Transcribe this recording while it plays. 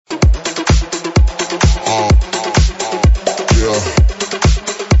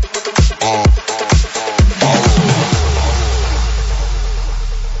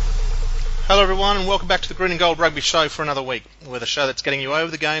and welcome back to the Green and Gold Rugby Show for another week. We're the show that's getting you over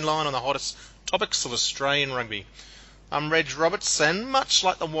the gain line on the hottest topics of Australian rugby. I'm Reg Roberts, and much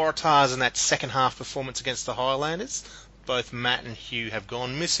like the Waratahs in that second half performance against the Highlanders, both Matt and Hugh have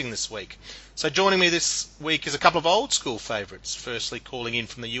gone missing this week. So joining me this week is a couple of old school favourites. Firstly, calling in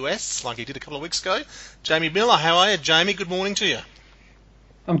from the US, like he did a couple of weeks ago, Jamie Miller. How are you, Jamie? Good morning to you.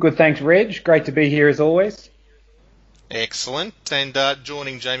 I'm good, thanks, Reg. Great to be here as always. Excellent. And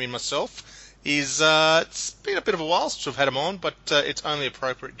joining Jamie and myself is, it's been a bit of a while since we've had him on, but it's only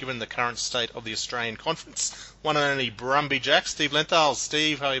appropriate given the current state of the Australian Conference. One and only Brumby Jack, Steve Lenthal.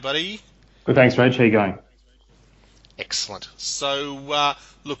 Steve, how are you, buddy? Good, thanks, Reg. How are you going? Excellent. So,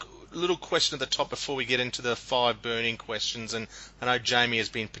 look, little question at the top before we get into the 5 burning questions, and I know Jamie has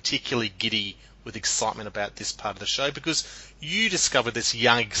been particularly giddy with excitement about this part of the show because you discovered this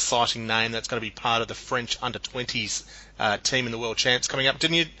young, exciting name that's going to be part of the French under-20s team in the World Champs coming up,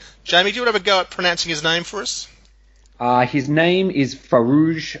 didn't you? Jamie, do you want to have a go at pronouncing his name for us? His name is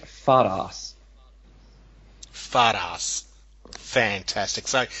Farouj Fardas. Fardas. Fantastic.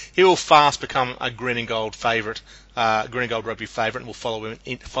 So he will fast become a Green and Gold favourite, Green and Gold rugby favourite, and we'll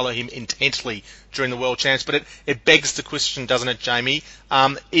follow him intently during the World Champs. But it begs the question, doesn't it, Jamie?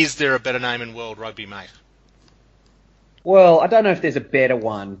 Is there a better name in world rugby, mate? Well, I don't know if there's a better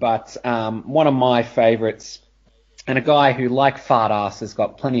one, but one of my favourites, and a guy who, like Fardas, has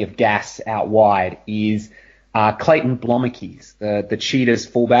got plenty of gas out wide, is Clayton Blommetjies, the Cheetahs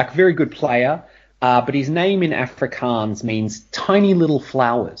fullback. Very good player. But his name in Afrikaans means tiny little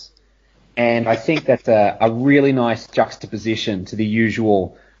flowers. And I think that's a really nice juxtaposition to the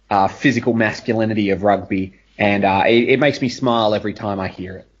usual physical masculinity of rugby. And it makes me smile every time I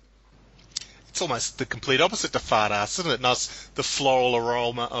hear it. It's almost the complete opposite to Fardas, isn't it? Nice, the floral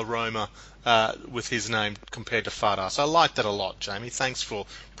aroma with his name compared to Fardas. I like that a lot, Jamie. Thanks for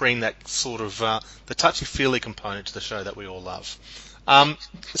bringing that sort of the touchy-feely component to the show that we all love.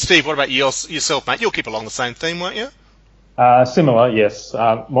 Steve, what about yourself, mate? You'll keep along the same theme, won't you? Similar, yes.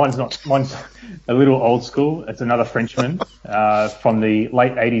 Mine's a little old school. It's another Frenchman from the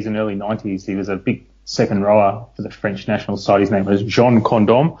late 80s and early 90s. He was a big second rower for the French national side. His name was Jean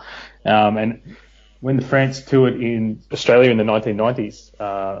Condom. And when the France toured in Australia in the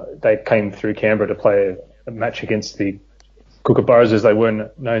 1990s, they came through Canberra to play a match against the Kookaburras as they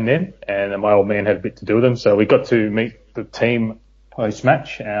weren't known then, and my old man had a bit to do with them. So we got to meet the team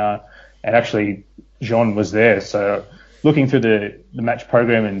post-match, and actually Jean was there. So looking through the match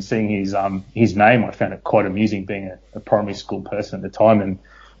program and seeing his name, I found it quite amusing being a primary school person at the time, and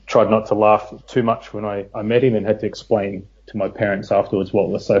tried not to laugh too much when I met him and had to explain to my parents afterwards what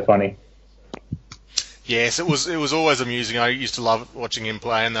was so funny. Yes, it was always amusing. I used to love watching him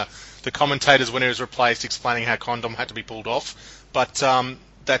play, and the commentators when he was replaced explaining how Condom had to be pulled off. But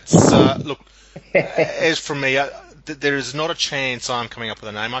that's look, as for me, there is not a chance I'm coming up with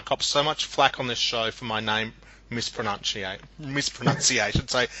a name. I cop so much flack on this show for my name mispronunciation.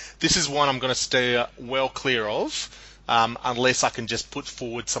 So this is one I'm going to steer well clear of, unless I can just put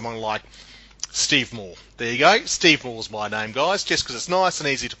forward someone like Steve Moore. There you go. Steve Moore's my name, guys, just because it's nice and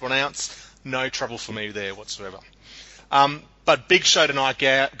easy to pronounce. No trouble for me there whatsoever. But big show tonight,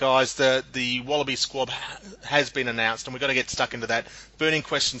 guys. The Wallaby squad has been announced, and we've got to get stuck into that. Burning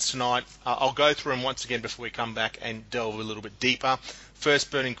questions tonight. I'll go through them once again before we come back and delve a little bit deeper.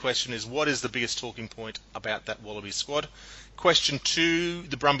 First burning question is, what is the biggest talking point about that Wallaby squad? Question 2,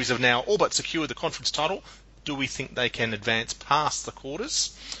 the Brumbies have now all but secured the conference title. Do we think they can advance past the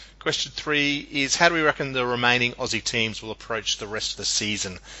quarters? Question 3 is, how do we reckon the remaining Aussie teams will approach the rest of the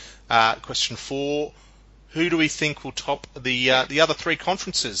season? Question 4, who do we think will top the other 3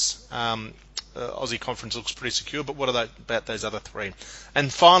 conferences? Aussie conference looks pretty secure, but what about those other 3?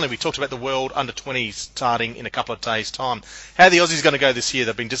 And finally, we talked about the World Under-20s starting in a couple of days' time. How are the Aussies going to go this year?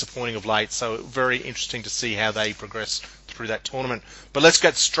 They've been disappointing of late, so very interesting to see how they progress through that tournament. But let's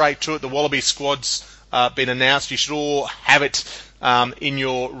get straight to it. The Wallaby squad's been announced. You should all have it in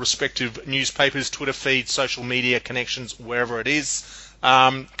your respective newspapers, Twitter feeds, social media connections, wherever it is.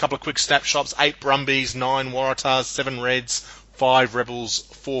 Couple of quick snapshots: 8 Brumbies, 9 Waratahs, 7 Reds, 5 Rebels,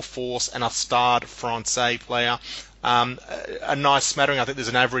 4 Force, and a starred Francais player. A nice smattering. I think there's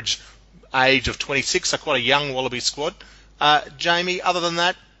an average age of 26, so quite a young Wallaby squad. Jamie, other than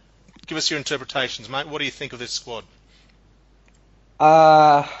that, give us your interpretations, mate. What do you think of this squad?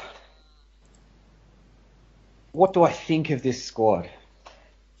 What do I think of this squad?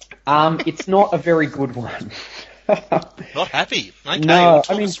 It's not a very good one. Not happy. Okay, no,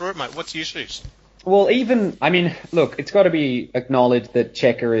 talk us through it, mate. What's the issues? Well, look, it's got to be acknowledged that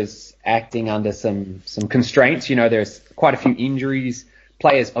Cheika is acting under some constraints. You know, there's quite a few injuries,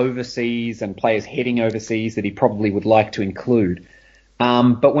 players overseas and players heading overseas that he probably would like to include.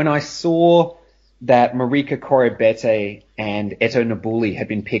 But when I saw that Marika Korebete and Eto Nabuli had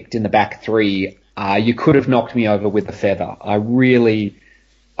been picked in the back three, you could have knocked me over with a feather.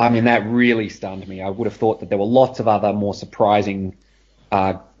 That really stunned me. I would have thought that there were lots of other more surprising,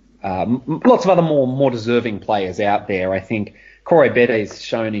 lots of other more deserving players out there. I think Korebete's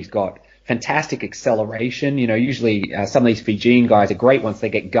shown he's got fantastic acceleration. Usually some of these Fijian guys are great once they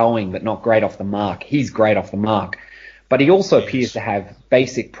get going, but not great off the mark. He's great off the mark. But he also appears to have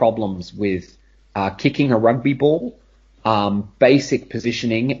basic problems with kicking a rugby ball, basic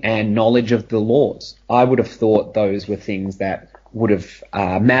positioning, and knowledge of the laws. I would have thought those were things that would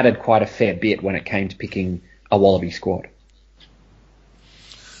have mattered quite a fair bit when it came to picking a Wallaby squad.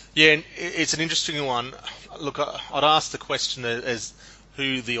 Yeah, it's an interesting one. Look, I'd ask the question as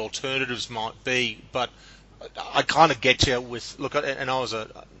who the alternatives might be, but I kind of get you with, look, and I was a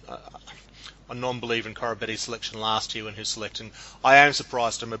non-believer in Korobete's selection last year when he was selecting. I am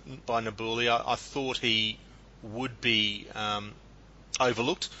surprised by Nabuli. I thought he would be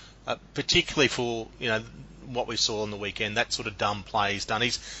overlooked, particularly for what we saw on the weekend. That sort of dumb play he's done.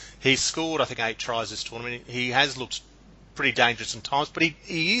 He's scored, I think, 8 tries this tournament. He has looked pretty dangerous in times, but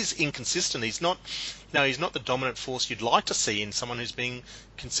he is inconsistent. He's not the dominant force you'd like to see in someone who's being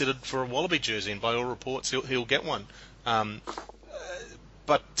considered for a Wallaby jersey, and by all reports he'll get one.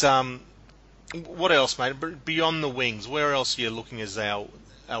 What else, mate? Beyond the wings, where else are you looking as our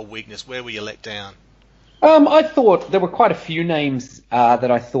weakness? Where were you let down? I thought there were quite a few names that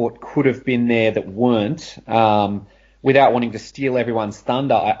I thought could have been there that weren't. Without wanting to steal everyone's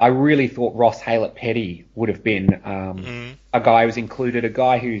thunder, I really thought Ross Haylett-Petty would have been a guy who was included, a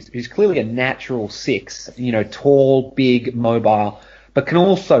guy who's clearly a natural 6, tall, big, mobile, but can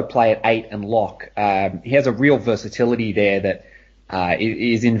also play at 8 and lock. He has a real versatility there that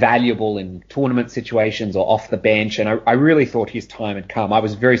is invaluable in tournament situations or off the bench, and I really thought his time had come. I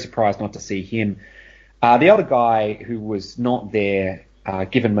was very surprised not to see him. The other guy who was not there,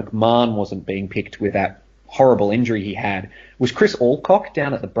 given McMahon wasn't being picked with that horrible injury he had, was Chris Alcock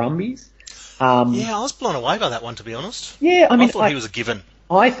down at the Brumbies. I was blown away by that one, to be honest. Yeah, I thought he was a given.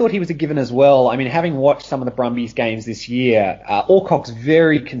 I thought he was a given as well. Having watched some of the Brumbies games this year, Alcock's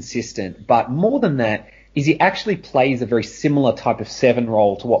very consistent, but more than that is he actually plays a very similar type of 7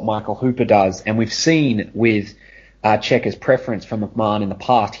 role to what Michael Hooper does, and we've seen with Cheika's preference for McMahon in the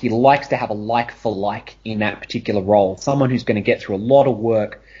past, he likes to have a like for like in that particular role. Someone who's going to get through a lot of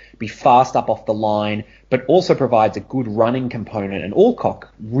work, be fast up off the line, but also provides a good running component. And Alcock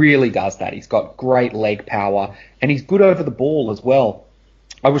really does that. He's got great leg power, and he's good over the ball as well.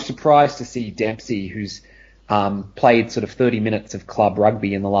 I was surprised to see Dempsey, who's played sort of 30 minutes of club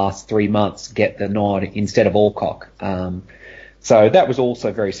rugby in the last 3 months, get the nod instead of Alcock. So that was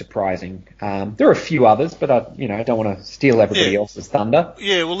also very surprising. There are a few others, but I don't want to steal everybody else's thunder.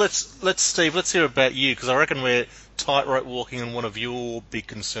 Yeah, well, Steve, let's hear about you, because I reckon we're tightrope walking on one of your big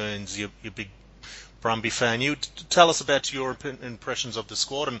concerns. You're big Brumby fan. You tell us about your impressions of the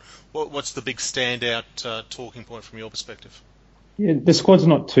squad and what's the big standout talking point from your perspective. Yeah, the squad's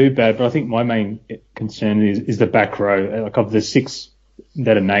not too bad, but I think my main concern is the back row. Like, of the 6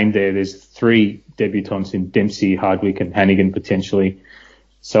 that are named there, there's 3 debutants in Dempsey, Hardwick, and Hannigan potentially.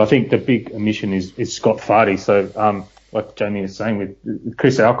 So I think the big omission is Scott Fardy. So like Jamie was saying, with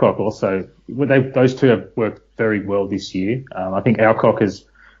Chris Alcock also, those two have worked very well this year. I think Alcock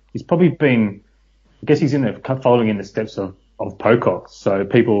he's probably been, I guess he's following in the steps of Pocock. So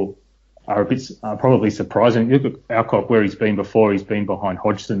people are a bit probably surprising. Look at Alcock, where he's been before. He's been behind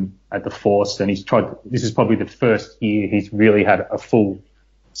Hodgson at the Force, and this is probably the first year he's really had a full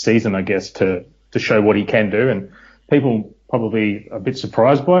season, I guess, to show what he can do. And people probably a bit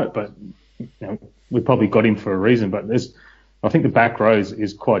surprised by it, but we probably got him for a reason. But I think the back row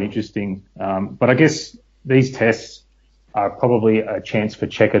is quite interesting. But I guess these tests are probably a chance for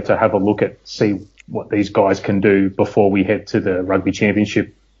Cheika to have a look at, see what these guys can do before we head to the Rugby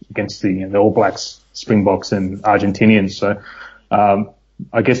Championship against the All Blacks, Springboks and Argentinians. So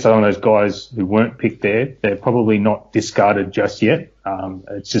I guess some of those guys who weren't picked there, they're probably not discarded just yet.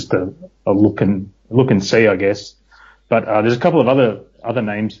 It's just a look and see, I guess. But there's a couple of other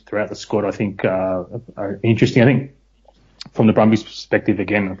names throughout the squad I think are interesting. I think from the Brumbies' perspective,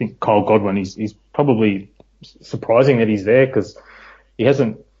 again, I think Kyle Godwin, he's probably surprising that he's there, because he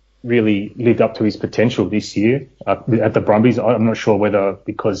hasn't really lived up to his potential this year at the Brumbies. I'm not sure whether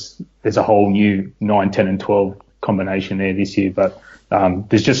because there's a whole new 9, 10 and 12 combination there this year, but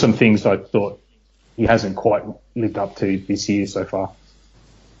there's just some things I thought he hasn't quite lived up to this year so far.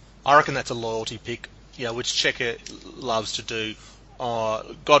 I reckon that's a loyalty pick, which Cheika loves to do.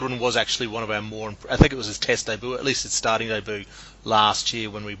 Godwin was actually one of our more, I think it was his test debut, at least his starting debut last year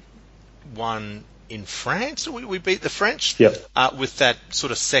when we won in France. We beat the French. Yep. With that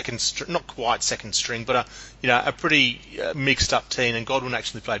sort of not quite second string, but a pretty mixed up team. And Godwin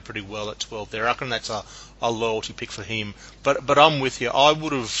actually played pretty well at 12 there. I reckon that's a loyalty pick for him. But I'm with you.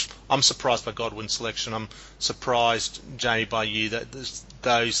 I'm surprised by Godwin's selection. I'm surprised, Jamie, by you that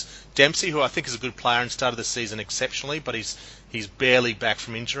those Dempsey, who I think is a good player and started the season exceptionally, but he's barely back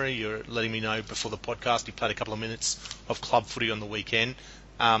from injury. You're letting me know before the podcast he played a couple of minutes of club footy on the weekend.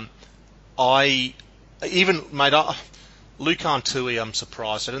 Lucan Tui, I'm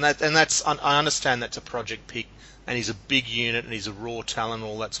surprised at, and that's I understand that's a project pick, and he's a big unit and he's a raw talent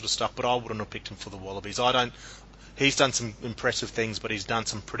and all that sort of stuff. But I wouldn't have picked him for the Wallabies. He's done some impressive things, but he's done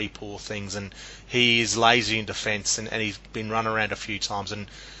some pretty poor things, and he is lazy in defence, and he's been run around a few times. And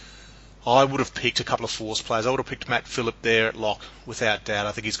I would have picked a couple of force players. I would have picked Matt Phillip there at lock, without doubt.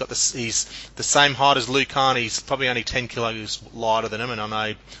 I think he's the same height as Lucan. He's probably only 10 kilos lighter than him, and I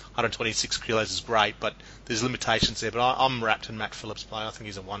know 126 kilos is great, but there's limitations there. But I'm wrapped in Matt Phillips' play. I think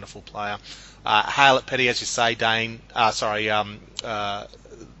he's a wonderful player. Hale at Petty, as you say, the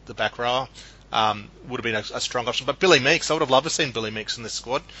back rower, would have been a strong option. But Billy Meeks, I would have loved to have seen Billy Meeks in this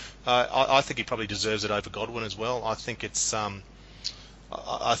squad. I think he probably deserves it over Godwin as well. I think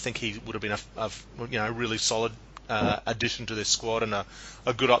I think he would have been a really solid addition to this squad and a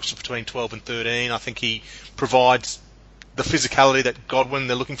good option between 12 and 13. I think he provides the physicality that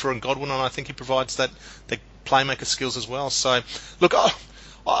they're looking for in Godwin, and I think he provides the playmaker skills as well. So, look,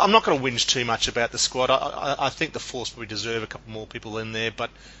 I'm not going to whinge too much about the squad. I think the Force probably deserve a couple more people in there, but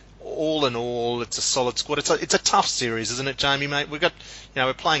all in all, it's a solid squad. It's a tough series, isn't it, Jamie, mate?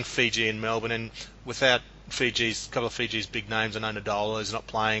 We're playing Fiji and Melbourne, and without a couple of Fiji's big names, I know Nadola is not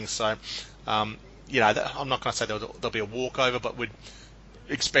playing, so I'm not going to say there'll be a walkover, but we'd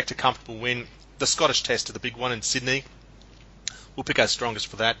expect a comfortable win. The Scottish Test are the big one in Sydney. We'll pick our strongest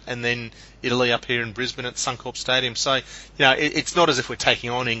for that, and then Italy up here in Brisbane at Suncorp Stadium. So, it's not as if we're taking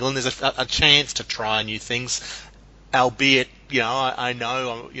on England. There's a chance to try new things, albeit, I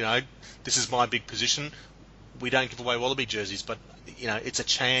know, this is my big position. We don't give away Wallaby jerseys, but, it's a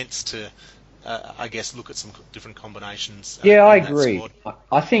chance to, I guess, look at some different combinations. Yeah, I agree.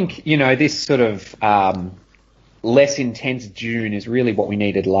 I think, this sort of less intense June is really what we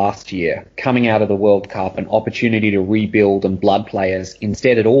needed last year. Coming out of the World Cup, an opportunity to rebuild and blood players.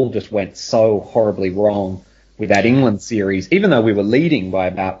 Instead, it all just went so horribly wrong with that England series, even though we were leading by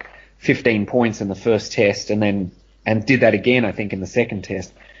about 15 points in the first test and did that again, I think, in the second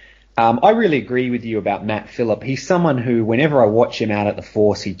test. I really agree with you about Matt Phillip. He's someone who, whenever I watch him out at the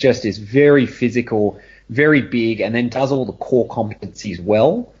Force, he just is very physical, very big, and then does all the core competencies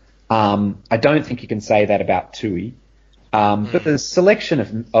well. I don't think you can say that about Tui. But the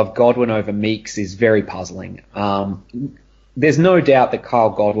selection of Godwin over Meeks is very puzzling. There's no doubt that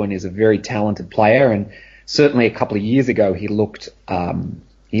Kyle Godwin is a very talented player, and certainly a couple of years ago he looked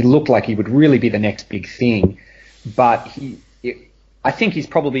like he would really be the next big thing. But I think he's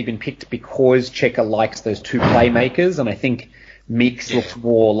probably been picked because Cheika likes those two playmakers, and I think Meeks looks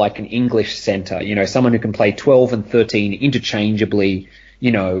more like an English centre, someone who can play 12 and 13 interchangeably,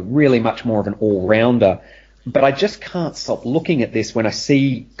 really much more of an all-rounder. But I just can't stop looking at this when I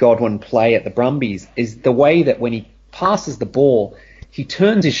see Godwin play at the Brumbies, is the way that when he passes the ball, he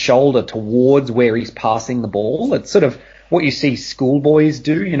turns his shoulder towards where he's passing the ball. It's sort of what you see schoolboys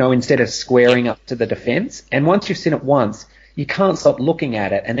do, instead of squaring up to the defence. And once you've seen it once, you can't stop looking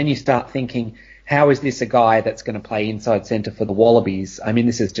at it. And then you start thinking, how is this a guy that's going to play inside centre for the Wallabies? I mean,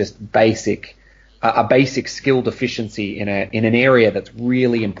 this is just a basic skill deficiency in an area that's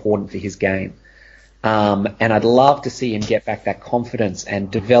really important for his game. And I'd love to see him get back that confidence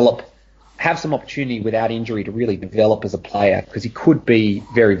and have some opportunity without injury to really develop as a player, because he could be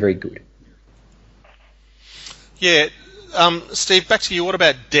very, very good. Yeah. Steve, back to you. What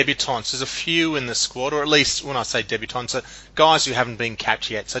about debutants? There's a few in the squad, or at least when I say debutants, guys who haven't been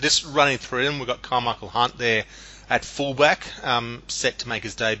capped yet. So just running through them, we've got Carmichael Hunt there at fullback, set to make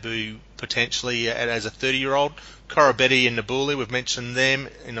his debut potentially as a 30-year-old. Koroibete and Nabuli, we've mentioned them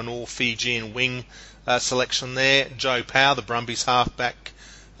in an all-Fijian wing selection there. Joe Powell, the Brumbies halfback.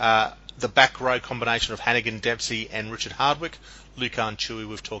 The back row combination of Hannigan, Dempsey and Richard Hardwick. Lucan Tui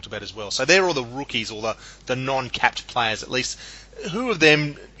we've talked about as well. So they're all the rookies, or the non-capped players at least. Who of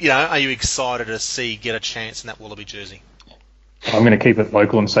them, are you excited to see get a chance in that Wallaby jersey? I'm going to keep it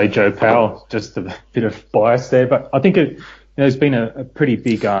local and say Joe Powell. Just a bit of bias there, but I think there's been a pretty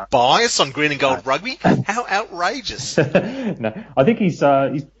big bias on green and gold rugby. How outrageous! No, I think he's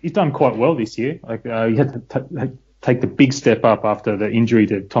done quite well this year. Like he had take the big step up after the injury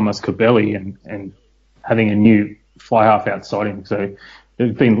to Thomas Cabelli and having a new fly half outside him. So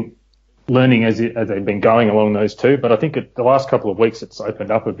they've been learning as they've been going along those two. But I think the last couple of weeks it's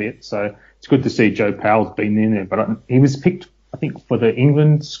opened up a bit. So it's good to see Joe Powell's been in there. But he was picked, I think, for the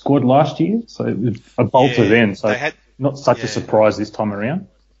England squad last year. So it was a bolter then. So not such a surprise this time around.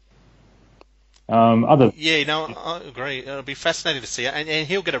 I agree. It'll be fascinating to see it. And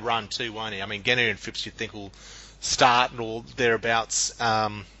he'll get a run too, won't he? I mean, Genia and Phipps, you'd think, will start or thereabouts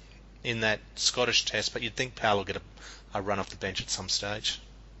in that Scottish test, but you'd think Powell will get a run off the bench at some stage.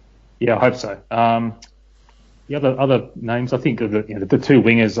 Yeah, I hope so. The other names, I think, are the two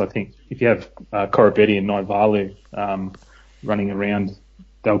wingers. I think if you have Koroibete and Naivalu running around,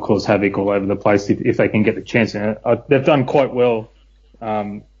 they'll cause havoc all over the place if they can get the chance. And they've done quite well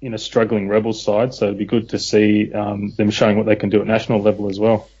in a struggling Rebels side, so it'd be good to see them showing what they can do at national level as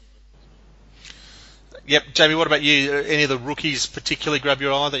well. Yep, Jamie, what about you? Any of the rookies particularly grab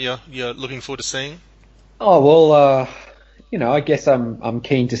your eye that you're looking forward to seeing? Oh, well, I guess I'm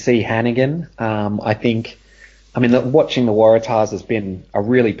keen to see Hannigan. Watching the Waratahs has been a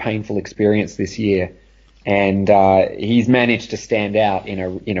really painful experience this year, and he's managed to stand out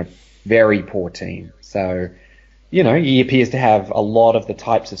in a very poor team. So, he appears to have a lot of the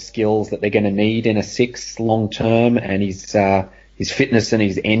types of skills that they're going to need in a six long term, and his fitness and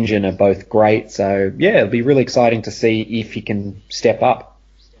his engine are both great. So, yeah, it'll be really exciting to see if he can step up.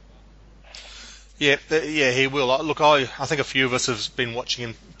 Yeah, he will. Look, I think a few of us have been watching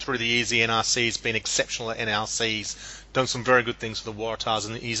him through the years. The NRC has been exceptional at NRCs, done some very good things for the Waratahs,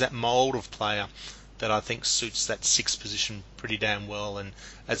 and he's that mould of player that I think suits that sixth position pretty damn well. And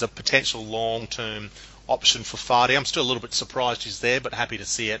as a potential long-term option for Fardy, I'm still a little bit surprised he's there, but happy to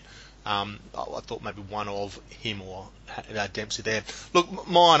see it. I thought maybe one of him or Dempsey there. Look,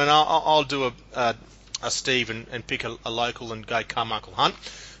 mine, and I'll do a Steve and pick a local and go Carmichael Hunt.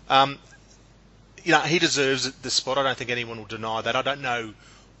 He deserves the spot. I don't think anyone will deny that. I don't know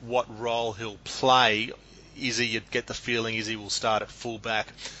what role he'll play. You'd get the feeling Izzy will start at fullback.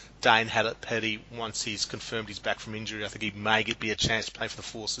 Dane Hallett-Petty, once he's confirmed he's back from injury, I think he may be a chance to play for the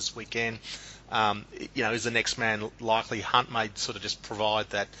Force this weekend. Is the next man likely? Hunt may sort of just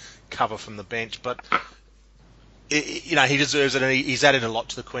provide that cover from the bench, but he deserves it, and he's added a lot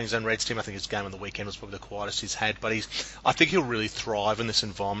to the Queensland Reds team. I think his game on the weekend was probably the quietest he's had, but I think he'll really thrive in this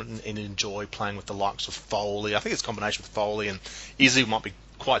environment and enjoy playing with the likes of Foley. I think it's a combination with Foley and Izzy might be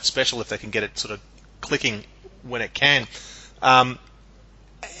quite special if they can get it sort of clicking when it can.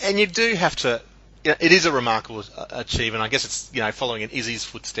 And you do have to, it is a remarkable achievement. I guess it's, following in Izzy's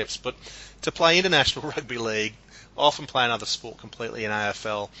footsteps, but to play international rugby league, often play another sport completely in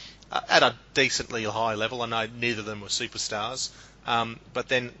AFL, at a decently high level. I know neither of them were superstars, but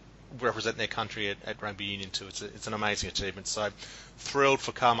then represent their country at rugby union too. It's an amazing achievement. So thrilled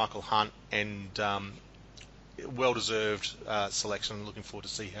for Carmichael Hunt, and well-deserved selection. Looking forward to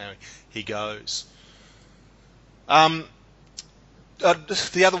see how he goes. The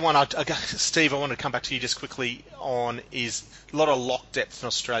other one, Steve, I want to come back to you just quickly on is a lot of lock depth in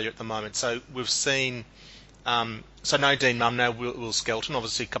Australia at the moment. So we've seen, no Dean Mumno, Will Skelton,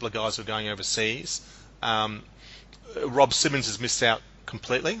 obviously a couple of guys who are going overseas. Rob Simmons has missed out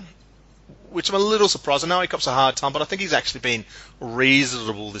completely, which I'm a little surprised. I know he cops a hard time, but I think he's actually been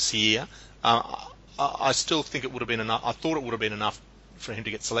reasonable this year. I still think it would have been enough. I thought it would have been enough for him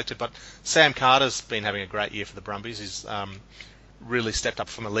to get selected, but Sam Carter's been having a great year for the Brumbies. He's really stepped up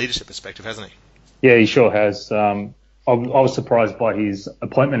from a leadership perspective, hasn't he? Yeah, he sure has. I was surprised by his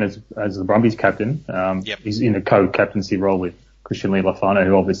appointment as the Brumbies captain. Yep. He's in a co-captaincy role with Christian Leilofano,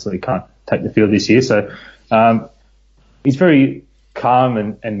 who obviously can't take the field this year. So he's very calm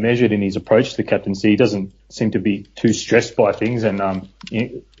and measured in his approach to the captaincy. He doesn't seem to be too stressed by things, and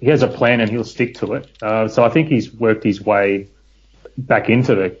he has a plan and he'll stick to it. So I think he's worked his way back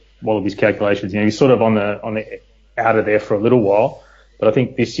into the Wallabies calculations. He's sort of on the out of there for a little while, but I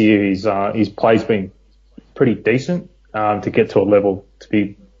think this year his play's been pretty decent to get to a level to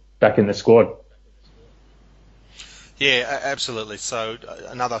be back in the squad. Yeah, absolutely. So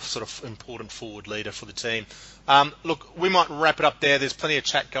another sort of important forward leader for the team. Look, we might wrap it up there. There's plenty of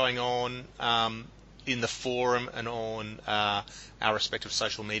chat going on in the forum and on our respective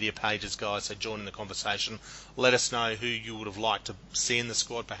social media pages, guys. So join in the conversation. Let us know who you would have liked to see in the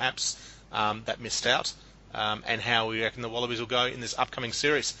squad, perhaps, that missed out, and how we reckon the Wallabies will go in this upcoming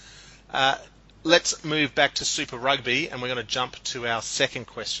series. Let's move back to Super Rugby, and we're going to jump to our second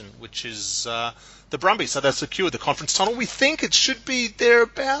question, which is the Brumbies. So they've secured the conference tunnel. We think it should be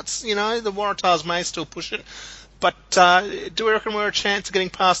thereabouts. The Waratahs may still push it. But do we reckon we're a chance of getting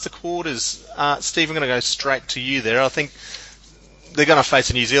past the quarters? Steve, I'm going to go straight to you there. I think they're going to face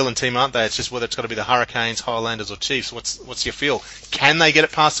a New Zealand team, aren't they? It's just whether it's got to be the Hurricanes, Highlanders or Chiefs. What's your feel? Can they get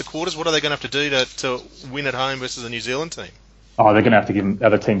it past the quarters? What are they going to have to do to win at home versus the New Zealand team? Oh, they're going to have to give the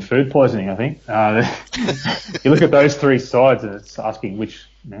other team food poisoning, I think. You look at those three sides and it's asking which,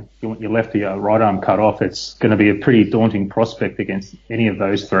 you want your left or your right arm cut off. It's going to be a pretty daunting prospect against any of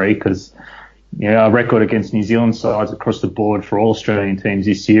those three because our record against New Zealand sides across the board for all Australian teams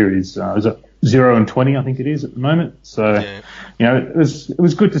this year is 0-20, I think it is at the moment. So, it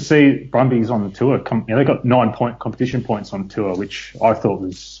was good to see Brumbies on the tour. They got 9 competition points on tour, which I thought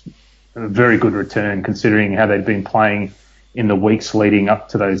was a very good return considering how they'd been playing in the weeks leading up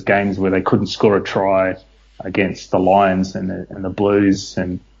to those games where they couldn't score a try against the Lions and the Blues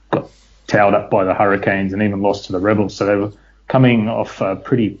and got towed up by the Hurricanes and even lost to the Rebels. So they were coming off a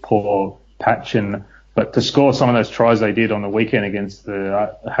pretty poor patch, but to score some of those tries they did on the weekend against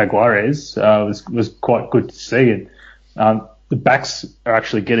the Jaguares was quite good to see. And the backs are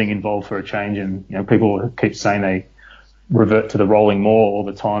actually getting involved for a change, and people keep saying they revert to the rolling more all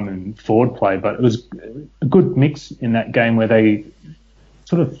the time in forward play, but it was a good mix in that game where they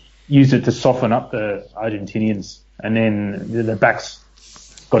sort of used it to soften up the Argentinians, and then the backs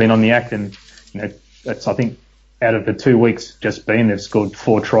got in on the act, and that's, I think, out of the 2 weeks just been, they've scored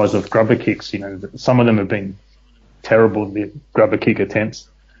 4 tries off grubber kicks. Some of them have been terrible, the grubber kick attempts,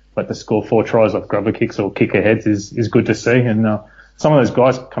 but to score 4 tries off grubber kicks or kicker heads is good to see. And some of those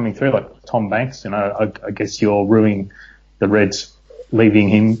guys coming through, like Tom Banks, I guess you're ruining the Reds, leaving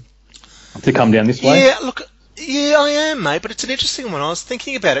him to come down this way. Yeah, look, I am, mate, but it's an interesting one. I was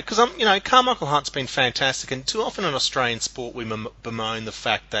thinking about it because Carmichael Hunt's been fantastic, and too often in Australian sport we bemoan the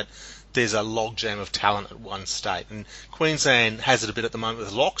fact that there's a logjam of talent at one state, and Queensland has it a bit at the moment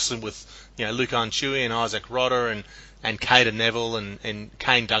with locks and with Luke Arnchui and Isaac Rodder and Caden Neville and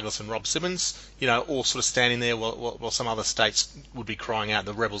Kane Douglas and Rob Simmons, all sort of standing there while some other states would be crying out,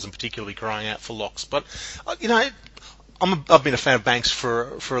 the Rebels in particular, be crying out for locks. But I've been a fan of Banks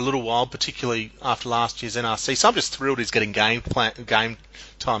for a little while, particularly after last year's NRC. So I'm just thrilled he's getting game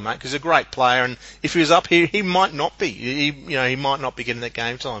time, mate, because he's a great player. And if he was up here, he might not be. He might not be getting that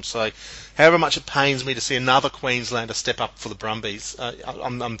game time. So, however much it pains me to see another Queenslander step up for the Brumbies,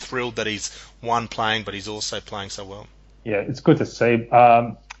 I'm thrilled that he's playing, but he's also playing so well. Yeah, it's good to see.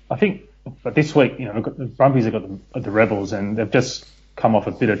 I think, but this week, the Brumbies have got the Rebels, and they've just come off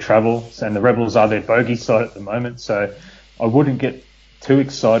a bit of travel, and the Rebels are their bogey side at the moment. So I wouldn't get too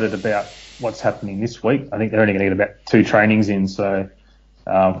excited about what's happening this week. I think they're only going to get about 2 trainings in, so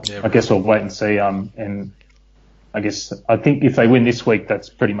I guess we'll wait and see. And I think if they win this week, that's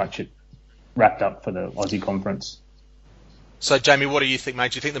pretty much it, wrapped up for the Aussie Conference. So, Jamie, what do you think,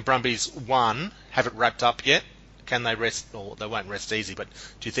 mate? Do you think the Brumbies, 1, have it wrapped up yet? Can they rest? Or they won't rest easy, but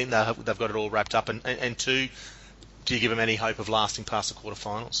do you think they've got it all wrapped up? And 2, do you give them any hope of lasting past the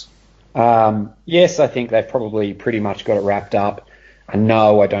quarterfinals? Yes, I think they've probably pretty much got it wrapped up. And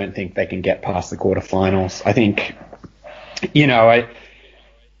no, I don't think they can get past the quarterfinals. I think,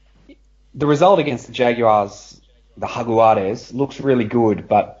 the result against the Jaguars, the Jaguares, looks really good,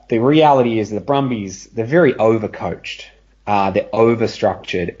 but the reality is the Brumbies, they're very overcoached. They're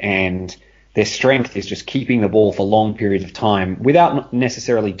overstructured, and their strength is just keeping the ball for long periods of time without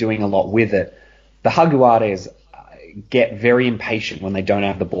necessarily doing a lot with it. The Jaguares get very impatient when they don't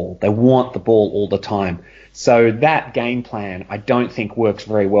have the ball. They want the ball all the time. So that game plan, I don't think works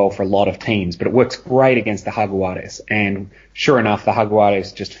very well for a lot of teams, but it works great against the Jaguares. And sure enough, the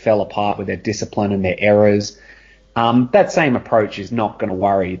Jaguares just fell apart with their discipline and their errors. That same approach is not going to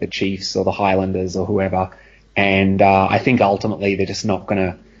worry the Chiefs or the Highlanders or whoever. And I think ultimately they're just not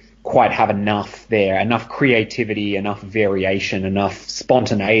going to quite have enough there, enough creativity, enough variation, enough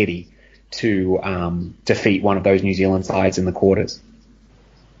spontaneity to defeat one of those New Zealand sides in the quarters.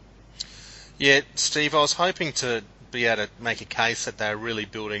 Yeah, Steve, I was hoping to be able to make a case that they're really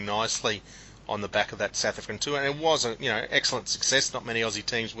building nicely on the back of that South African tour, and it was a excellent success. Not many Aussie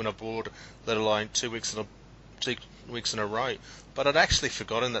teams win abroad, let alone 2 weeks in a row. But I'd actually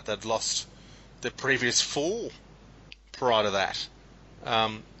forgotten that they'd lost the previous 4 prior to that,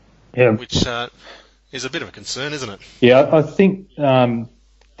 which is a bit of a concern, isn't it? Yeah, I think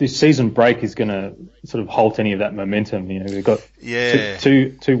this season break is going to sort of halt any of that momentum. They've got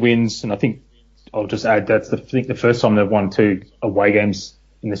two wins, and I think I'll just add that's the first time they've won 2 away games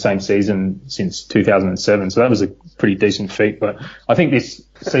in the same season since 2007. So that was a pretty decent feat. But I think this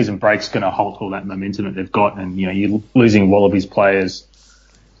season break's going to halt all that momentum that they've got, and you're losing Wallabies players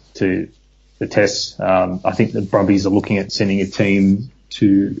to the tests. I think the Brumbies are looking at sending a team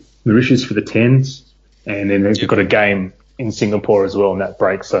to Mauritius for the Tens. and then they've got a game in Singapore as well in that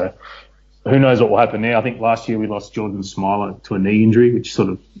break. So who knows what will happen there? I think last year we lost Jordan Smiler to a knee injury, which sort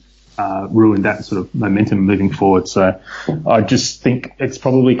of ruined that sort of momentum moving forward. So I just think it's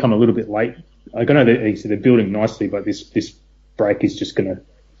probably come a little bit late. I know that they're building nicely, but this break is just going to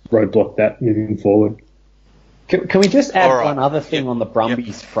roadblock that moving forward. Can we just add one other thing on the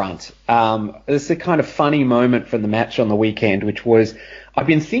Brumbies front? It's a kind of funny moment from the match on the weekend, which was I've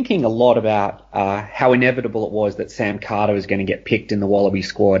been thinking a lot about how inevitable it was that Sam Carter was going to get picked in the Wallaby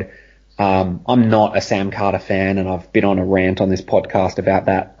squad. I'm not a Sam Carter fan, and I've been on a rant on this podcast about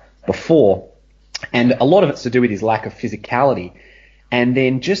that before. And a lot of it's to do with his lack of physicality. And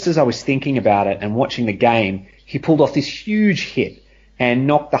then just as I was thinking about it and watching the game, he pulled off this huge hit and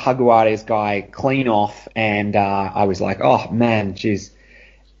knocked the Jaguares guy clean off, and I was like, oh man, jeez.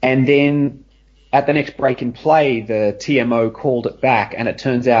 And then at the next break in play, the TMO called it back, and it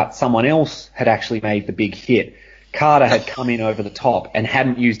turns out someone else had actually made the big hit. Carter had come in over the top and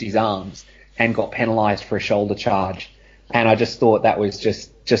hadn't used his arms and got penalised for a shoulder charge. And I just thought that was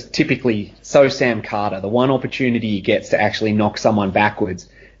just typically so Sam Carter, the one opportunity he gets to actually knock someone backwards,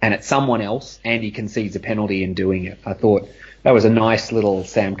 and it's someone else, and he concedes a penalty in doing it. I thought that was a nice little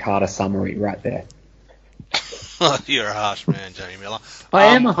Sam Carter summary right there. You're a harsh man, Jamie Miller.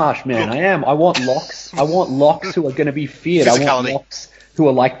 I am a harsh man. Look, I am. I want locks. I want locks who are going to be feared. I want locks who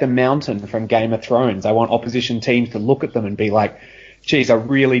are like the Mountain from Game of Thrones. I want opposition teams to look at them and be like, geez, I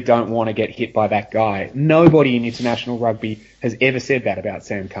really don't want to get hit by that guy. Nobody in international rugby has ever said that about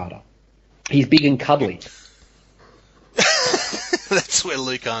Sam Carter. He's big and cuddly. That's where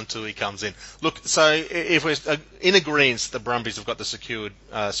Luke Antui comes in. Look, so if we're in agreement, the Brumbies have got secured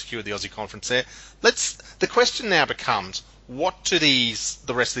the Aussie Conference there. The question now becomes, what do the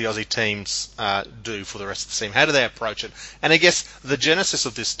rest of the Aussie teams do for the rest of the team? How do they approach it? And I guess the genesis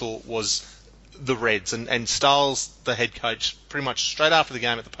of this thought was the Reds and Stiles, the head coach, pretty much straight after the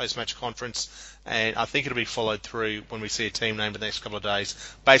game at the post-match conference, and I think it'll be followed through when we see a team name in the next couple of days,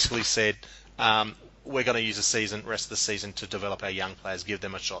 basically said, we're going to use the rest of the season to develop our young players, give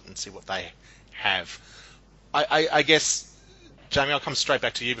them a shot and see what they have. I guess, Jamie, I'll come straight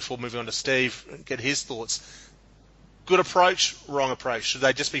back to you before moving on to Steve and get his thoughts. Good approach, wrong approach? Should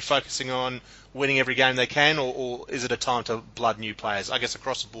they just be focusing on winning every game they can, or is it a time to blood new players, I guess,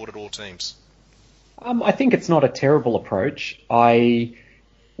 across the board at all teams? I think it's not a terrible approach. I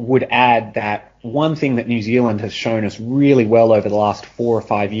would add that one thing that New Zealand has shown us really well over the last 4 or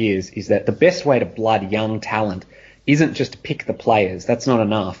 5 years is that the best way to blood young talent isn't just to pick the players. That's not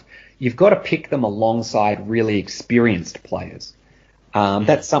enough. You've got to pick them alongside really experienced players.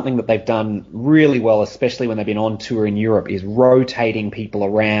 That's something that they've done really well, especially when they've been on tour in Europe, is rotating people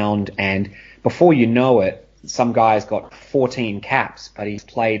around. And before you know it, some guy's got 14 caps, but he's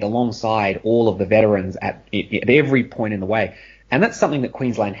played alongside all of the veterans at every point in the way. And that's something that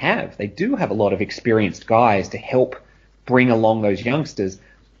Queensland have. They do have a lot of experienced guys to help bring along those youngsters.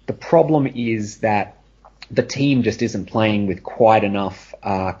 The problem is that the team just isn't playing with quite enough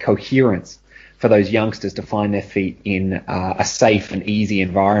coherence for those youngsters to find their feet in a safe and easy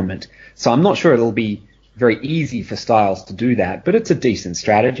environment. So I'm not sure it'll be very easy for Stiles to do that, but it's a decent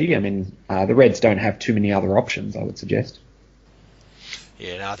strategy. I mean, the Reds don't have too many other options, I would suggest.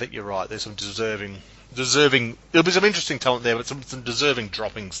 Yeah, no, I think you're right. There's some deserving. There'll be some interesting talent there, but some deserving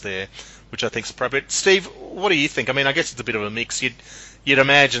droppings there, which I think is appropriate. Steve, what do you think? I mean, I guess it's a bit of a mix. You'd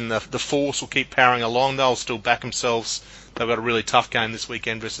imagine the Force will keep powering along. They'll still back themselves. They've got a really tough game this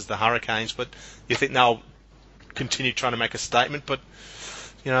weekend versus the Hurricanes, but you think they'll continue trying to make a statement? But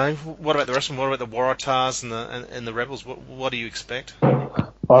you know, what about the rest of them? What about the Waratahs and the Rebels? What do you expect?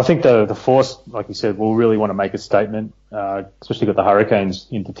 Well, I think the Force, like you said, will really want to make a statement, especially got the Hurricanes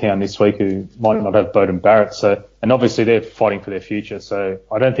into town this week who might not have Beauden Barrett. So, and obviously they're fighting for their future. So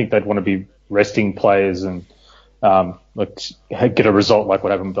I don't think they'd want to be resting players and get a result like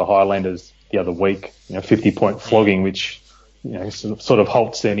what happened with the Highlanders the other week, 50-point flogging, which, sort of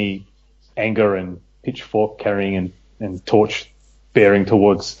halts any anger and pitchfork carrying and torch bearing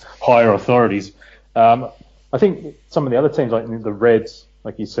towards higher authorities. I think some of the other teams, like the Reds,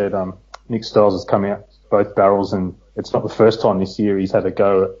 like you said, Nick Stiles has come out both barrels, and it's not the first time this year he's had a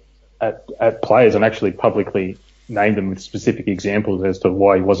go at players and actually publicly named them with specific examples as to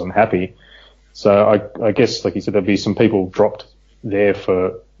why he wasn't happy. So I guess, like you said, there'll be some people dropped there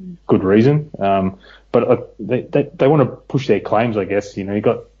for good reason. But they want to push their claims, I guess. You've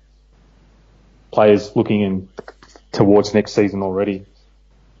got players looking towards next season already,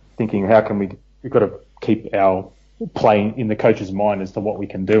 thinking, we've got to keep our play in the coach's mind as to what we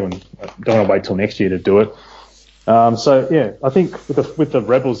can do, and don't want to wait till next year to do it. I think with the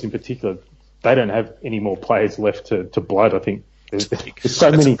Rebels in particular, they don't have any more players left to blood. I think there's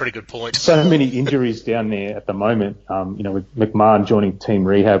that's a pretty good point. So many injuries down there at the moment. With McMahon joining Team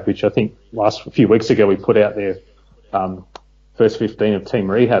Rehab, which I think a few weeks ago we put out their first 15 of Team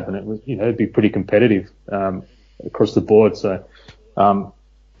Rehab, and it was, it'd be pretty competitive across the board. So I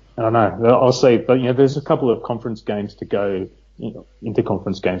don't know. I'll say, but there's a couple of conference games to go,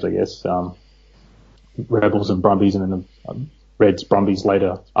 interconference games, I guess. Rebels and Brumbies, and then the Reds Brumbies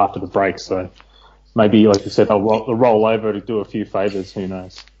later after the break. So maybe, like you said, they'll roll over to do a few favours. Who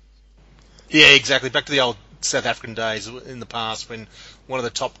knows? Yeah, exactly. Back to the old South African days in the past when one of the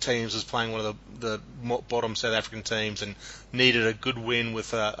top teams was playing one of the bottom South African teams and needed a good win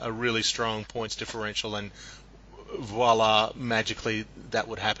with a really strong points differential, and voila, magically that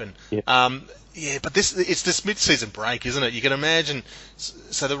would happen. Yeah. But it's this mid-season break, isn't it? You can imagine.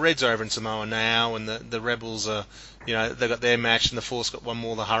 So the Reds are over in Samoa now, and the Rebels are, they've got their match, and the Force got one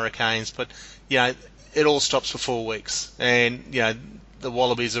more, the Hurricanes. But it all stops for 4 weeks, and the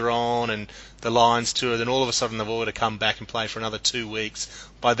Wallabies are on, and the Lions tour. Then all of a sudden they've all got to come back and play for another 2 weeks.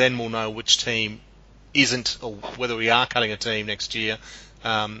 By then we'll know which team isn't, or whether we are cutting a team next year,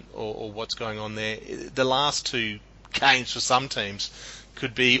 or what's going on there. The last 2 games for some teams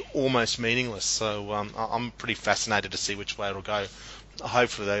could be almost meaningless. So I'm pretty fascinated to see which way it'll go.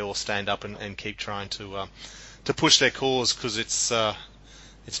 Hopefully they all stand up and keep trying to push their cause, because it's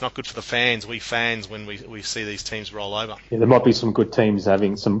not good for the fans. We fans, when we see these teams roll over. Yeah, there might be some good teams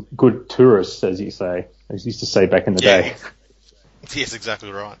having some good tourists, as you say, as you used to say back in the day. Yes,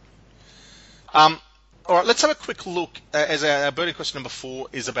 exactly right. All right, let's have a quick look, as our burning question number 4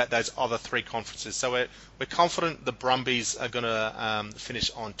 is about those other 3 conferences. So we're confident the Brumbies are going to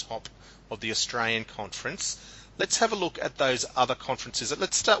finish on top of the Australian conference. Let's have a look at those other conferences.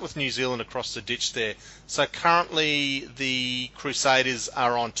 Let's start with New Zealand across the ditch there. So currently the Crusaders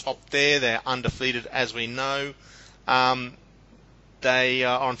are on top there. They're undefeated, as we know. They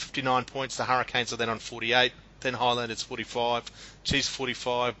are on 59 points. The Hurricanes are then on 48. Then Highlanders 45, Chiefs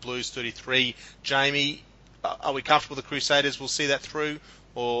 45, Blues 33. Jamie, are we comfortable with the Crusaders? We'll see that through,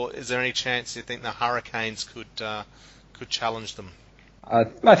 or is there any chance you think the Hurricanes could challenge them?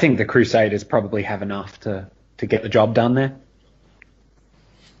 I think the Crusaders probably have enough to get the job done there.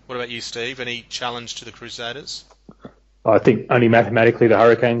 What about you, Steve? Any challenge to the Crusaders? I think only mathematically the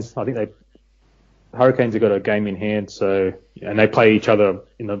Hurricanes. I think the Hurricanes have got a game in hand, and they play each other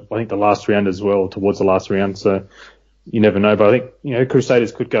in the last round as well, towards the last round. So you never know, but I think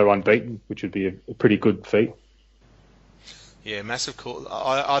Crusaders could go unbeaten, which would be a pretty good feat. Yeah, massive call.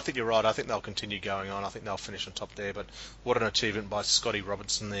 I think you're right. I think they'll continue going on. I think they'll finish on top there. But what an achievement by Scotty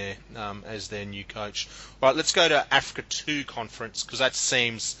Robertson there as their new coach. All right, let's go to Africa 2 conference, because that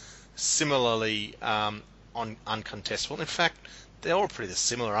seems similarly uncontestable. In fact, they're all pretty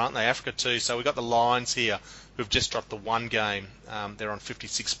similar, aren't they? Africa 2. So we've got the Lions here, who've just dropped the 1 game. They're on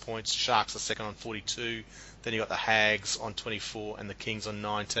 56 points. Sharks are second on 42. Then you've got the Hags on 24 and the Kings on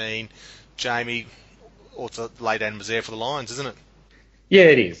 19. Jamie, also late end was there for the Lions, isn't it? Yeah,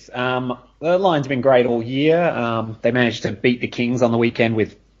 it is. The Lions have been great all year. They managed to beat the Kings on the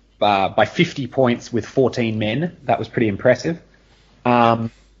weekend by 50 points with 14 men. That was pretty impressive.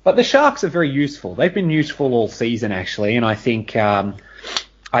 But the Sharks are very useful. They've been useful all season, actually, and I think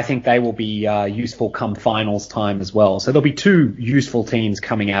they will be useful come finals time as well. So there'll be 2 useful teams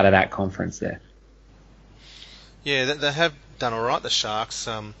coming out of that conference there. Yeah, they have done all right, the Sharks,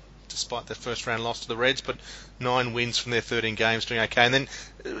 despite their first round loss to the Reds, but 9 wins from their 13 games, doing okay. And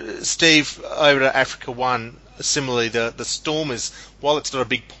then, Steve, over to Africa 1, similarly, the Stormers, while it's not a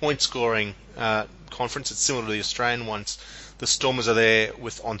big point-scoring conference, it's similar to the Australian ones. The Stormers are there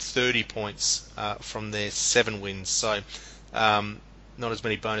on 30 points from their 7 wins, so not as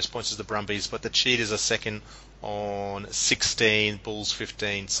many bonus points as the Brumbies, but the Cheetahs are second on 16, Bulls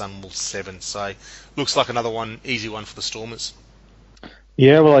 15, Sunwolves 7. So looks like another easy one for the Stormers.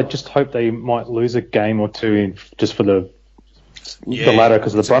 Yeah, well, I just hope they might lose a game or 2 just for the ladder,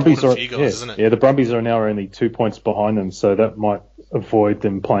 because the Brumbies are the Brumbies are now only 2 points behind them, so that might avoid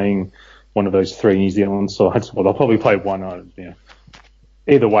them playing one of those 3 New Zealand sides. Well, they'll probably play one.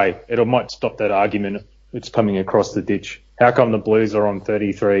 Either way, it might stop that argument that's coming across the ditch. How come the Blues are on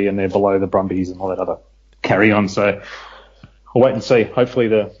 33 and they're below the Brumbies and all that other carry on? So I'll wait and see. Hopefully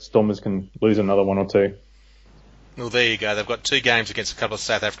the Stormers can lose another 1 or 2. Well, there you go. They've got 2 games against a couple of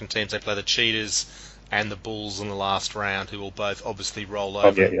South African teams. They play the Cheetahs and the Bulls in the last round, who will both obviously roll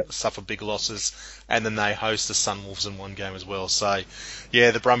over, suffer big losses, and then they host the Sunwolves in 1 game as well. So,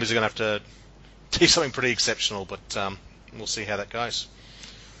 yeah, the Brumbies are going to have to do something pretty exceptional, but we'll see how that goes.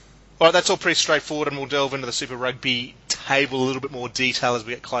 All right, that's all pretty straightforward, and we'll delve into the Super Rugby table a little bit more detail as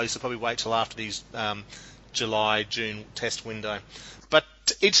we get closer. Probably wait till after these July-June test window. But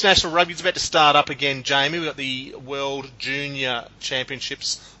international rugby is about to start up again, Jamie. We've got the World Junior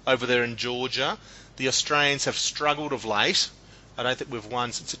Championships over there in Georgia. The Australians have struggled of late. I don't think we've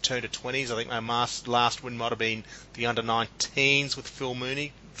won since it turned to 20s. I think our last win might have been the under-19s with Phil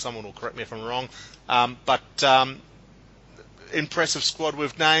Mooney. Someone will correct me if I'm wrong. Impressive squad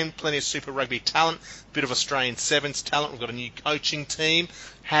we've named, plenty of Super Rugby talent, bit of Australian Sevens talent. We've got a new coaching team.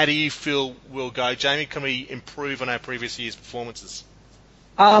 How do you feel we'll go, Jamie? Can we improve on our previous year's performances?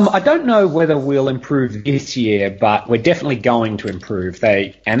 I don't know whether we'll improve this year, but we're definitely going to improve.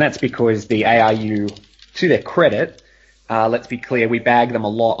 And that's because the ARU, to their credit, let's be clear, we bag them a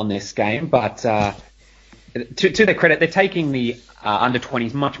lot on this game, but to their credit, they're taking the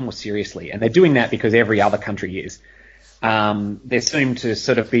under-20s much more seriously, and they're doing that because every other country is. There seemed to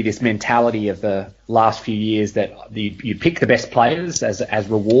sort of be this mentality of the last few years that you pick the best players as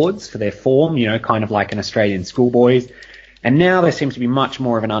rewards for their form, kind of like an Australian schoolboys. And now there seems to be much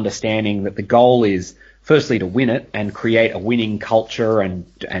more of an understanding that the goal is firstly to win it and create a winning culture and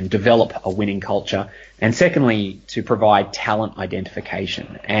develop a winning culture. And secondly, to provide talent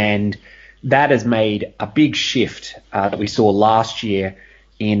identification. And that has made a big shift that we saw last year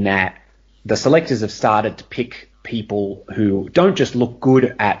in that the selectors have started to pick people who don't just look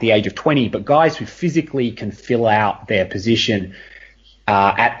good at the age of 20, but guys who physically can fill out their position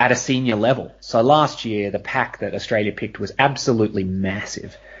at a senior level. So last year, the pack that Australia picked was absolutely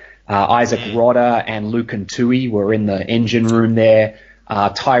massive. Isaac Rodder and Lucan Tui were in the engine room there.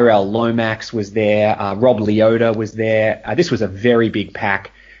 Tyrell Lomax was there. Rob Leota was there. This was a very big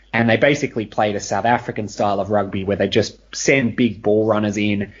pack. And they basically played a South African style of rugby where they just send big ball runners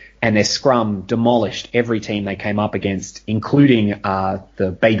in and their scrum demolished every team they came up against, including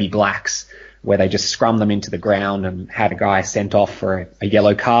the Baby Blacks, where they just scrummed them into the ground and had a guy sent off for a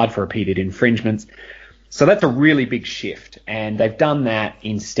yellow card for repeated infringements. So that's a really big shift. And they've done that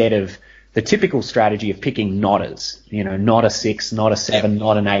instead of the typical strategy of picking nodders, not a 6, not a 7,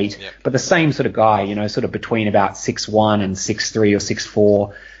 not an 8, but the same sort of guy, sort of between about 6'1" and 6'3" or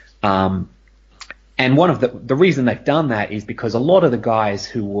 6'4". And one of the reason they've done that is because a lot of the guys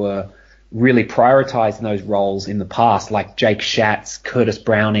who were really prioritizing those roles in the past, like Jake Schatz, Curtis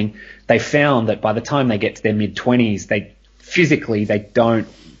Browning, they found that by the time they get to their mid-20s, they don't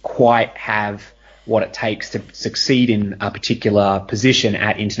quite have what it takes to succeed in a particular position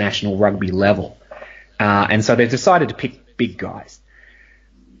at international rugby level. And so they've decided to pick big guys.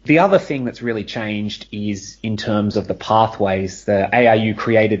 The other thing that's really changed is in terms of the pathways. The ARU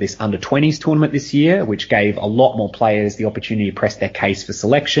created this under-20s tournament this year, which gave a lot more players the opportunity to press their case for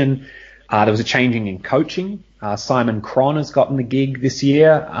selection. There was a changing in coaching. Simon Cron has gotten the gig this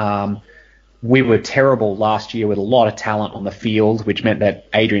year. We were terrible last year with a lot of talent on the field, which meant that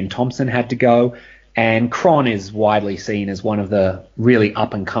Adrian Thompson had to go. And Cron is widely seen as one of the really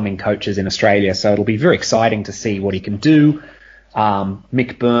up-and-coming coaches in Australia, so it'll be very exciting to see what he can do.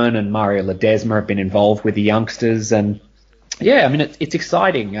 Mick Byrne and Mario Ledesma have been involved with the youngsters, and it's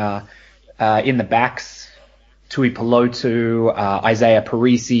exciting. In the backs, Tui Pelotu, Isaiah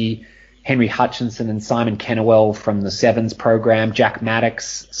Parisi, Henry Hutchinson and Simon Kennewell from the Sevens program, Jack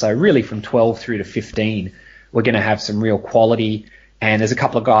Maddox. So really from 12 through to 15, we're going to have some real quality. And there's a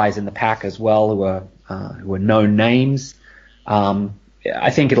couple of guys in the pack as well who are known names.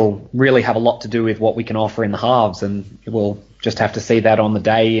 I think it'll really have a lot to do with what we can offer in the halves, and we'll just have to see that on the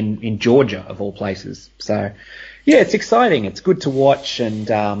day in Georgia, of all places. So, yeah, it's exciting. It's good to watch, and,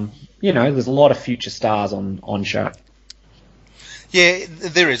 there's a lot of future stars on show. Yeah,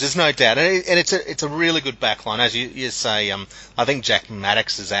 there is. There's no doubt, and it's a really good backline, as you say. I think Jack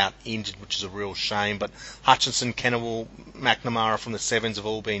Maddox is out injured, which is a real shame. But Hutchinson, Kennewell, McNamara from the Sevens have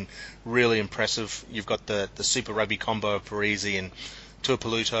all been really impressive. You've got the Super Rugby combo of Parisi and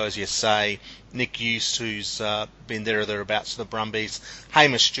Tuipulotu, as you say. Nick Eustace, who's been there or thereabouts for the Brumbies.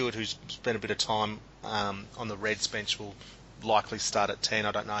 Hamish Stewart, who's spent a bit of time on the Reds bench, will likely start at 10.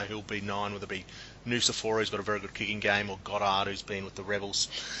 I don't know who'll be 9, whether it be Nusafora, who's got a very good kicking game, or Goddard, who's been with the Rebels.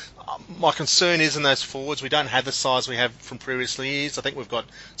 My concern is in those forwards, we don't have the size we have from previous years. I think we've got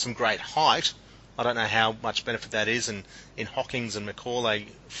some great height. I don't know how much benefit that is. And in Hawkins and Macaulay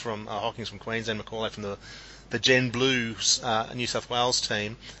from Hawkins from Queensland, Macaulay from the Gen Blues New South Wales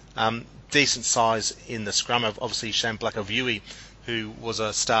team, decent size in the scrum. Obviously, Shane Blackaviui, who was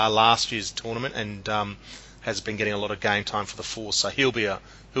a star last year's tournament and has been getting a lot of game time for the Force, so he'll be a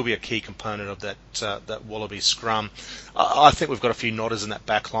key component of that Wallaby scrum. I think we've got a few nodders in that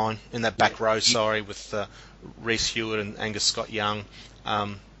back line, in that back row, with Reece Hewitt and Angus Scott Young.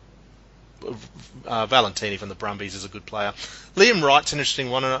 Valentini from the Brumbies is a good player. Liam Wright's an interesting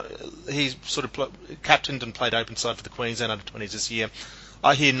one. He sort of captained and played open side for the Queensland under-20s this year.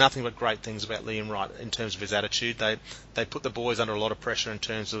 I hear nothing but great things about Liam Wright in terms of his attitude. They put the boys under a lot of pressure in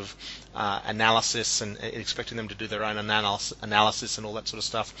terms of analysis and expecting them to do their own analysis and all that sort of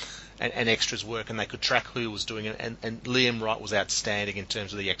stuff and extras work, and they could track who was doing it. And Liam Wright was outstanding in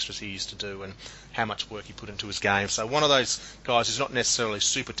terms of the extras he used to do and how much work he put into his game. So one of those guys who's not necessarily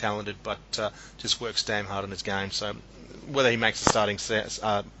super talented, but just works damn hard on his game. So whether he makes the starting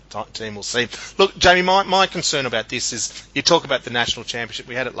team, we'll see. Look, Jamie, my concern about this is you talk about the national championship.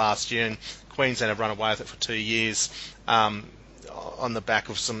 We had it last year, and Queensland have run away with it for 2 years on the back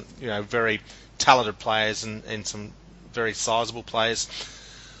of some very talented players and some very sizable players.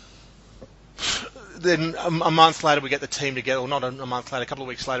 Then a month later we get the team together, or not a month later, a couple of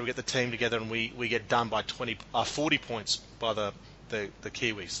weeks later we get the team together and we get done by 40 points by the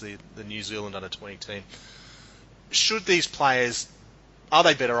Kiwis, the New Zealand under-20 team. Should these players, are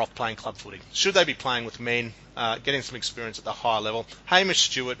they better off playing club footy? Should they be playing with men, getting some experience at the higher level? Hamish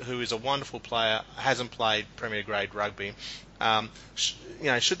Stewart, who is a wonderful player, hasn't played Premier Grade rugby.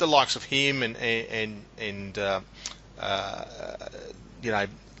 Should the likes of him and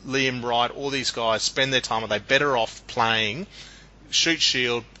Liam Wright, all these guys spend their time? Are they better off playing Shute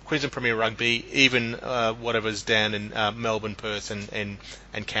Shield, Queensland Premier Rugby, even whatever's down in Melbourne, Perth,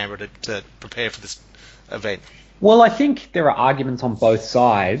 and Canberra to prepare for this event? Well, I think there are arguments on both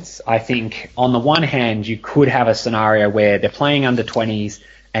sides. I think on the one hand, you could have a scenario where they're playing under-20s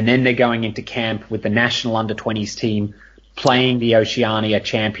and then they're going into camp with the national under-20s team, playing the Oceania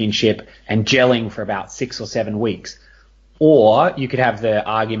Championship and gelling for about 6 or 7 weeks. Or you could have the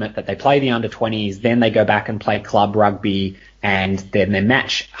argument that they play the under-20s, then they go back and play club rugby, and then they're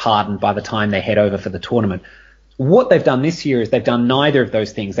match hardened by the time they head over for the tournament. What they've done this year is they've done neither of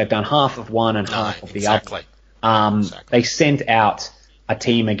those things. They've done half of one and half of the other. They sent out a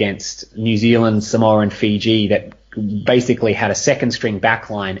team against New Zealand, Samoa and Fiji that basically had a second string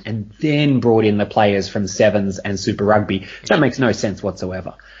backline and then brought in the players from Sevens and Super Rugby. That makes no sense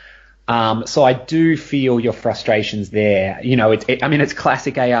whatsoever. So I do feel your frustrations there. It's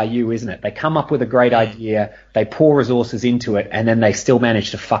classic ARU, isn't it? They come up with a great idea, they pour resources into it, and then they still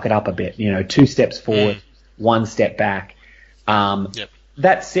manage to fuck it up a bit. 2 steps forward, 1 step back. Yep.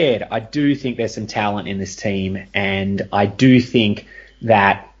 That said, I do think there's some talent in this team, and I do think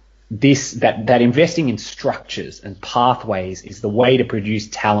that that investing in structures and pathways is the way to produce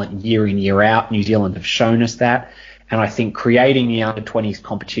talent year in, year out. New Zealand have shown us that. And I think creating the under-20s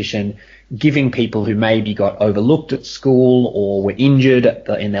competition, giving people who maybe got overlooked at school or were injured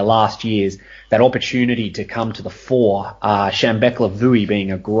in their last years that opportunity to come to the fore, Shambekla Vui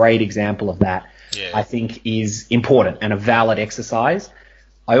being a great example of that, I think is important and a valid exercise.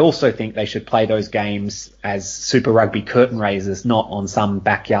 I also think they should play those games as Super Rugby curtain raisers, not on some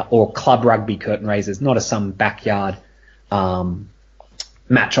backyard, or Club Rugby curtain raisers, not as some backyard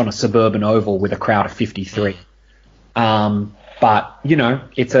match on a suburban oval with a crowd of 53. But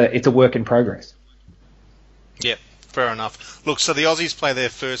it's a work in progress. Yep, fair enough. Look, so the Aussies play their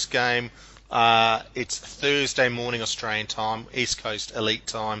first game. It's Thursday morning Australian time, East Coast Elite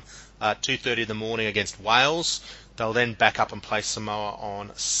time, 2:30 in the morning against Wales. They'll then back up and play Samoa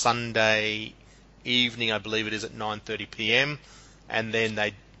on Sunday evening, I believe it is, at 9:30 p.m. And then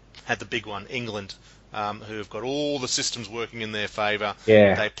they had the big one, England, who have got all the systems working in their favour.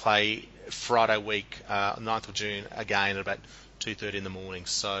 Yeah. They play Friday week, 9th of June, again at about 2:30 in the morning.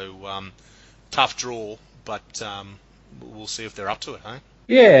 So tough draw, but we'll see if they're up to it, eh?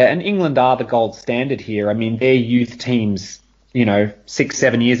 Yeah, and England are the gold standard here. I mean, their youth teams,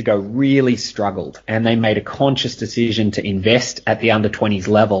 6-7 years ago really struggled, and they made a conscious decision to invest at the under-20s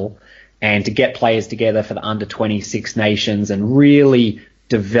level and to get players together for the under-20 Six Nations and really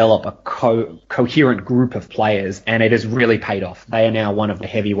develop a coherent group of players, and it has really paid off. They are now one of the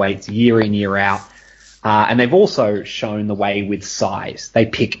heavyweights year in, year out. And they've also shown the way with size. They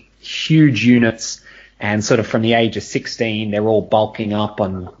pick huge units, and sort of from the age of 16, they're all bulking up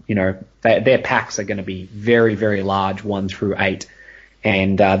on, their packs are going to be very, very large, 1 through 8.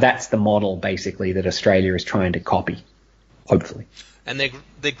 And that's the model, basically, that Australia is trying to copy, hopefully. And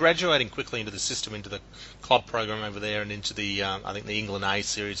they're graduating quickly into the system, into the club program over there, and into the I think the England A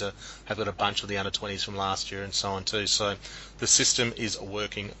series have got a bunch of the under-20s from last year and so on too. So the system is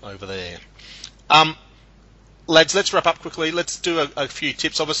working over there. Lads, let's wrap up quickly. Let's do a few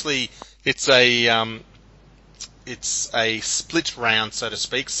tips. Obviously, it's a split round, so to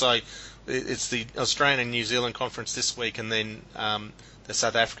speak. So it's the Australian and New Zealand conference this week, and then the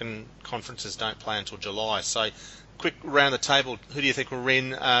South African conferences don't play until July. So quick round the table. Who do you think will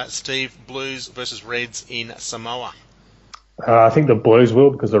win, Steve? Blues versus Reds in Samoa? I think the Blues will,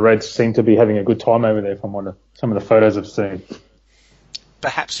 because the Reds seem to be having a good time over there from some of the photos I've seen.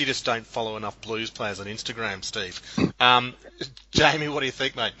 Perhaps you just don't follow enough Blues players on Instagram, Steve. Jamie, what do you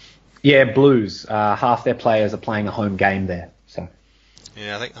think, mate? Yeah, Blues. Half their players are playing a home game there. So.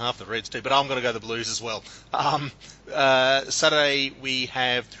 Yeah, I think half the Reds do, but I'm going to go the Blues as well. Saturday we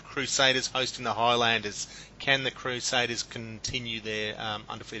have the Crusaders hosting the Highlanders. Can the Crusaders continue their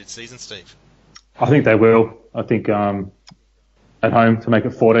undefeated season, Steve? I think they will. I think at home to make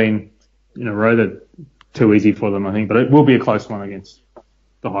it 14 in a row, that's too easy for them, I think. But it will be a close one against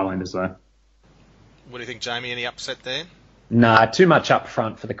the Highlanders, though. What do you think, Jamie? Any upset there? Nah, too much up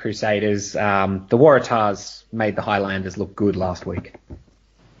front for the Crusaders. The Waratahs made the Highlanders look good last week.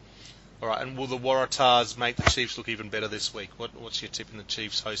 All right, and will the Waratahs make the Chiefs look even better this week? What's your tip in the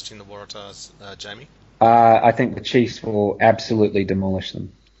Chiefs hosting the Waratahs, Jamie? I think the Chiefs will absolutely demolish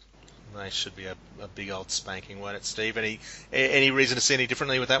them. They should be a big old spanking, won't it, Steve? Any reason to see any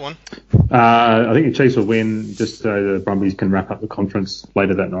differently with that one? I think the Chiefs will win just so the Brumbies can wrap up the conference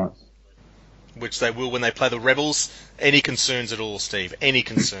later that night. Which they will when they play the Rebels. Any concerns at all, Steve? Any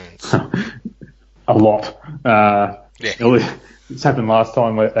concerns? A lot. Yeah. It's happened last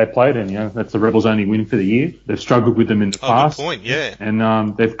time where they played, and that's the Rebels' only win for the year. They've struggled with them in the past. Good point, yeah.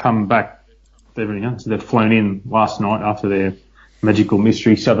 And they've come back. So they've flown in last night after their magical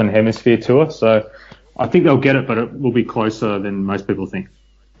mystery Southern Hemisphere tour. So I think they'll get it, but it will be closer than most people think.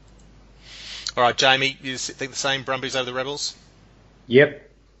 All right, Jamie, you think the same, Brumbies over the Rebels? Yep.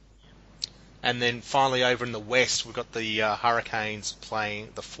 And then finally over in the West, we've got the Hurricanes playing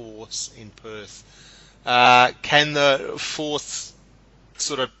the Force in Perth. Can the Force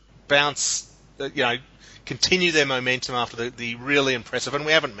sort of bounce, continue their momentum after the really impressive, and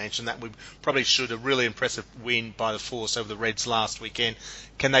we haven't mentioned that, we probably should, a really impressive win by the Force over the Reds last weekend.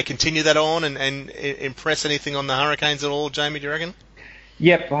 Can they continue that on and impress anything on the Hurricanes at all, Jamie, do you reckon?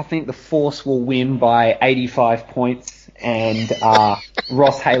 Yep, I think the Force will win by 85 points, and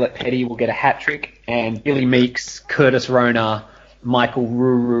Ross Haylett-Petty will get a hat-trick, and Billy Meeks, Curtis Rona, Michael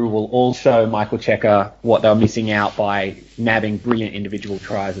Ruru will all show Michael Checker what they're missing out by nabbing brilliant individual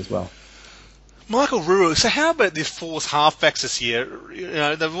tries as well. Michael Ruru, so how about the Force halfbacks this year?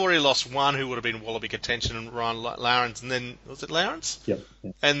 They've already lost one who would have been Wallaby contention, and Ryan Lawrence, and then, was it Lawrence? Yep.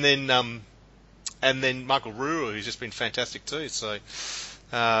 And then Michael Ruru, who's just been fantastic too. So,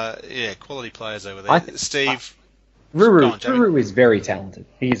 quality players over there. Steve? Ruru is very talented.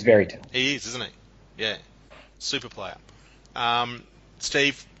 He is very talented. He is, isn't he? Yeah. Super player.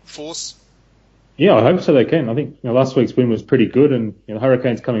 Steve, Force? Yeah, I hope so they can. I think last week's win was pretty good, and the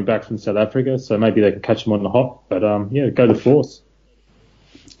Hurricanes coming back from South Africa, so maybe they can catch them on the hop. But go the Force.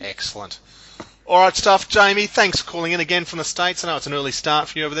 Excellent. All right, stuff. Jamie, thanks for calling in again from the States. I know it's an early start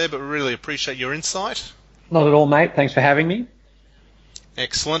for you over there, but we really appreciate your insight. Not at all, mate. Thanks for having me.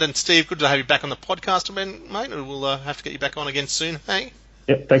 Excellent. And Steve, good to have you back on the podcast, mate. We'll have to get you back on again soon, hey?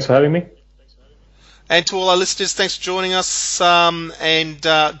 Yep, thanks for having me. And to all our listeners, thanks for joining us. And get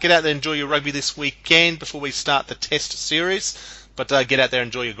out there and enjoy your rugby this weekend before we start the Test series. But get out there and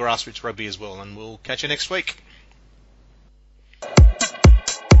enjoy your grassroots rugby as well. And we'll catch you next week.